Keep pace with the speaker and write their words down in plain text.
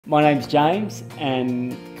My name's James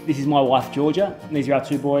and this is my wife Georgia. And these are our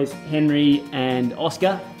two boys, Henry and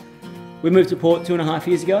Oscar. We moved to Port 2.5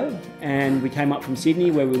 years ago and we came up from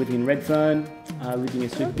Sydney where we were living in Redfern, living a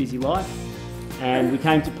super busy life. And we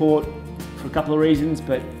came to Port for a couple of reasons,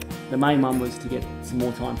 but the main one was to get some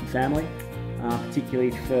more time for family,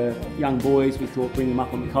 particularly for young boys. We thought bringing them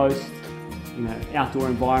up on the coast, outdoor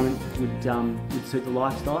environment would suit the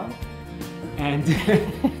lifestyle. And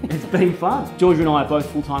it's been fun. Georgia and I are both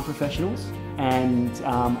full-time professionals and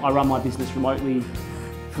I run my business remotely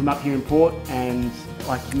from up here in Port and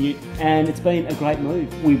I commute, and it's been a great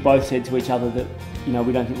move. We both said to each other that we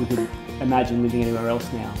don't think we could imagine living anywhere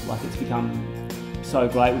else now. Like, it's become so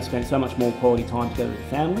great. We've spent so much more quality time together as a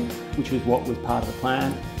family, which was what was part of the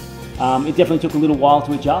plan. It definitely took a little while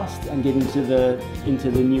to adjust and get into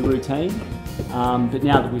the new routine. But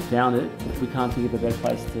now that we've found it, we can't think of a better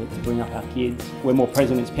place to bring up our kids. We're more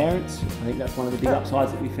present as parents. I think that's one of the big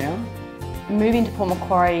upsides that we found. Moving to Port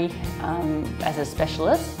Macquarie as a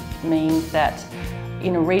specialist means that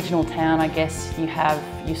in a regional town, I guess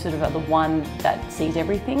you sort of are the one that sees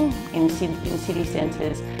everything. In city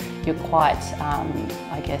centres, you're quite,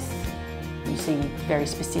 I guess, you see very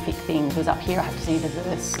specific things. Whereas up here, I have to see the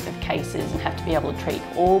diverse of cases and have to be able to treat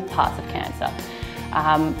all parts of cancer.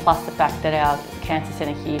 Plus the fact that our cancer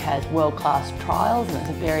centre here has world-class trials and it's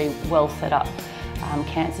a very well set up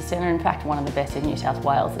cancer centre. In fact, one of the best in New South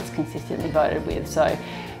Wales that's consistently voted with. So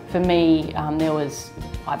for me,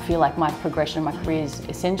 I feel like my progression in my career is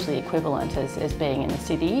essentially equivalent as being in the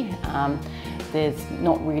city. There's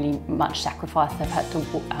not really much sacrifice I've had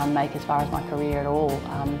to make as far as my career at all.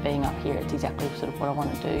 Being up here, it's exactly sort of what I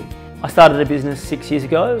want to do. I started a business 6 years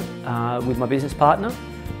ago with my business partner.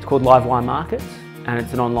 It's called Live Wire Markets and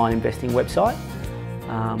it's an online investing website.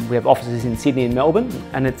 We have offices in Sydney and Melbourne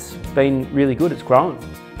and it's been really good. It's grown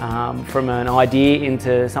from an idea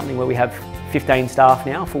into something where we have 15 staff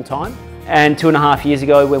now full-time. And 2.5 years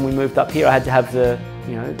ago when we moved up here, I had to have the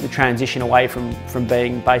transition away from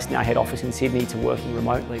being based in our head office in Sydney to working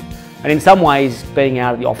remotely. And in some ways, being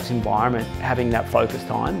out of the office environment, having that focus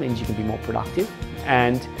time means you can be more productive.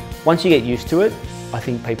 And once you get used to it, I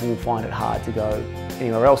think people will find it hard to go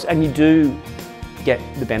anywhere else. And you do get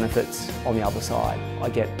the benefits on the other side. I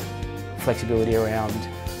get flexibility around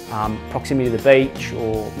proximity to the beach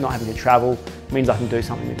or not having to travel. It means I can do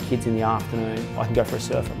something with the kids in the afternoon. I can go for a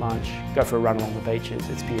surf at lunch, go for a run along the beaches.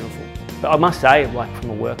 It's beautiful. But I must say, like,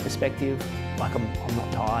 from a work perspective, like I'm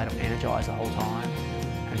not tired, I'm energised the whole time.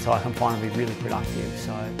 And so I can finally be really productive.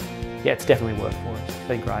 So yeah, it's definitely worked for us. It's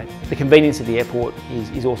been great. The convenience of the airport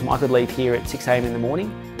is awesome. I could leave here at 6 AM in the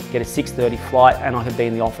morning, get a 6:30 flight, and I could be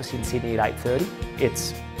in the office in Sydney at 8:30.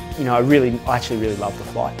 It's, I actually really love the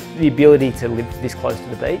flight. The ability to live this close to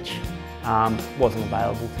the beach wasn't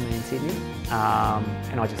available to me in Sydney,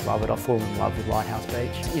 and I just love it. I've fallen in love with Lighthouse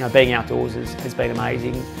Beach. Being outdoors has been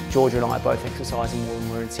amazing. Georgia and I are both exercising more when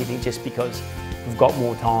we're in Sydney just because we've got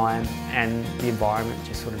more time and the environment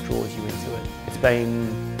just sort of draws you into it. It's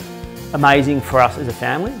been amazing for us as a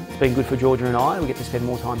family. It's been good for Georgia and I. We get to spend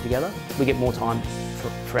more time together. We get more time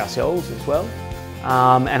for ourselves as well.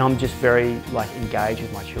 And I'm just very engaged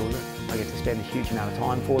with my children. I get to spend a huge amount of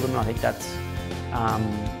time for them, and I think that's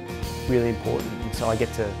really important. And so I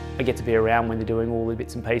get to be around when they're doing all the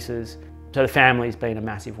bits and pieces. So the family's been a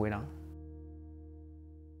massive winner.